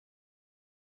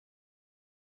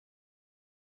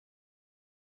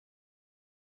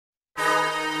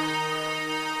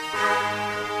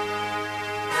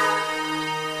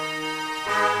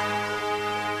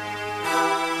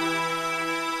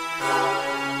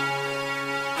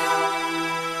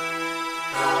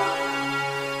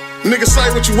Niggas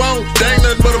say what you want, they ain't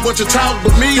nothing but a bunch of talk.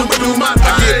 But me, I'ma do my thing.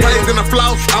 I get paid and I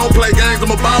floss, I don't play games,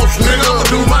 I'm a boss. Nigga, I'ma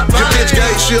do my thing. Your bitch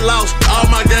gay shit lost, all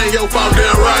my gang, yo, fault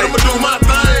damn right. I'ma do my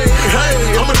thing,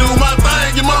 hey, I'ma do my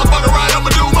thing. You motherfucker right,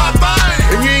 I'ma do my thing.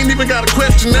 And you ain't even gotta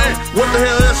question that. What the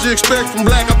hell else you expect from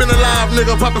black? I've been alive,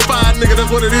 nigga, poppin' fire, nigga, that's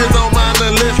what it is, on mine,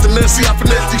 nothing less than that. See, I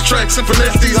finesse these tracks and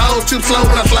finesse these hoes, tip slow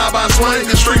when I slide by swing.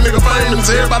 This street nigga famous,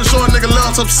 everybody showing nigga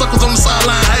love, some suckers on the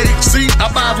sideline hate. See,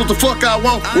 I buy what the fuck I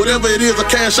want, whatever it is, I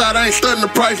cash out, I ain't studying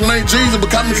the price, and ain't Jesus,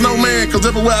 but I'm no man, cause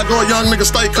everywhere I go, a young nigga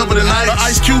stay covered in ice.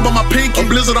 Ice cube on my pinky, a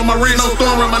blizzard on my wrist, no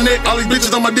storm around my neck, all these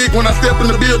bitches on my dick when I step in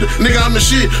the building. Nigga, I'm the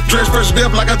shit, dress fresh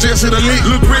death like I just hit a lick.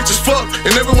 Look rich as fuck,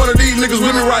 and every one of these niggas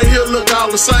with me right here look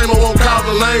all the same. I won't call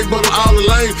no names, but I'm all the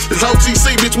lanes. It's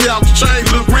O.T.C, bitch, we out the chain.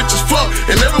 Look rich as fuck,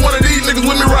 and every one of these niggas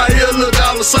with me right here look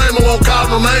all the same. I won't call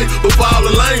no names, but for all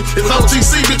the lanes, it's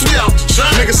O.T.C, bitch, we out the chain.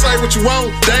 Niggas say what you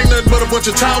want, they ain't nothing but a bunch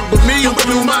of talk. But me, I'ma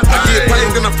do my thing. I get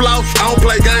paid and I floss, I don't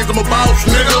play games, I'm a boss.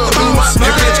 Nigga, I'ma do my thing.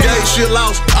 Your bitch gay shit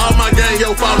lost, all my gang,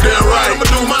 yo, fault damn right. I'ma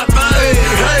do my thing,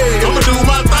 hey, I'ma do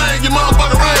my thing. You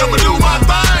motherfucker right, I'ma do my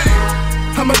thing.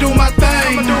 I'ma do my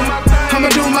thing, I'ma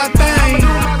do my thing.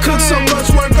 Cook so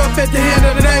much work up at the end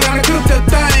of the day, gotta cook the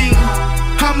thing.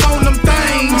 I'm on them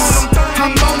things,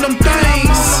 I'm on them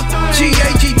things.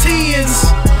 G-A-G-T-Ns,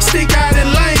 stick out in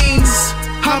lanes.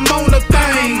 I'm on the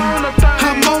thing,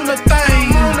 I'm on the thing.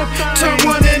 Turn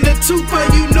one into two, but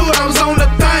you knew I was on the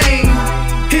thing.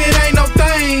 It ain't no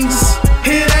things,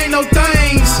 it ain't no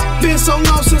things. Been so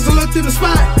long since I looked in the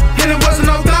spot, and it wasn't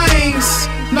no things.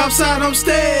 Northside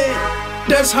Homestead,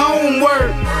 that's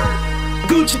homework.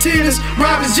 Gucci tennis,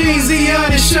 Robin's jeans,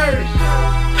 on his shirt.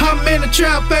 I'm in the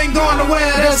trap, ain't going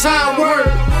nowhere, that's how I work.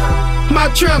 My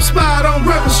trap spot on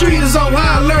Remy Street is on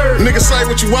high alert. Niggas say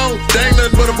what you want, they ain't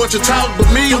nothing but a bunch of talk.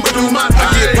 But me, I'ma do my thing.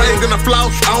 I get paid and I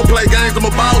floss, I don't play games, I'm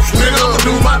a boss. Nigga, I'ma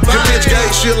do my thing. Your bitch gay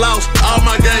shit lost, all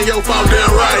my gang, yo, fault damn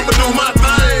right. I'ma do my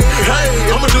thing,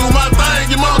 hey, I'ma do my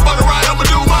thing. You motherfucker right, I'ma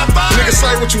do my thing. Niggas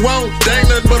say what you want, they ain't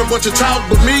nothing but a bunch of talk.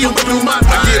 But me, I'ma do my thing.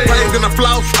 I get paid and I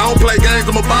floss, I don't play games,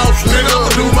 I'm a boss. Nigga,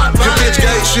 I'ma do my thing. Your bitch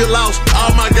gay shit lost,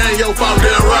 all my gang, yo, fault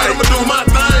damn right. I'ma do my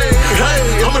thing,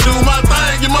 hey, I'ma do my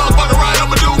thing. You motherfucker right,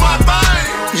 I'ma do my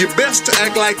thing. You best to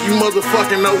act like you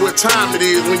motherfucking know what time it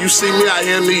is when you see me out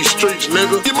here in these streets,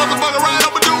 nigga. You motherfucker right,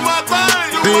 I'ma do my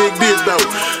thing. Dig this though,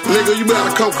 nigga, you better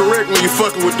come correct when you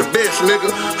fucking with the best, nigga,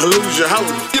 or lose your hoe.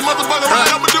 You motherfucker right,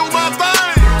 I'ma do my thing.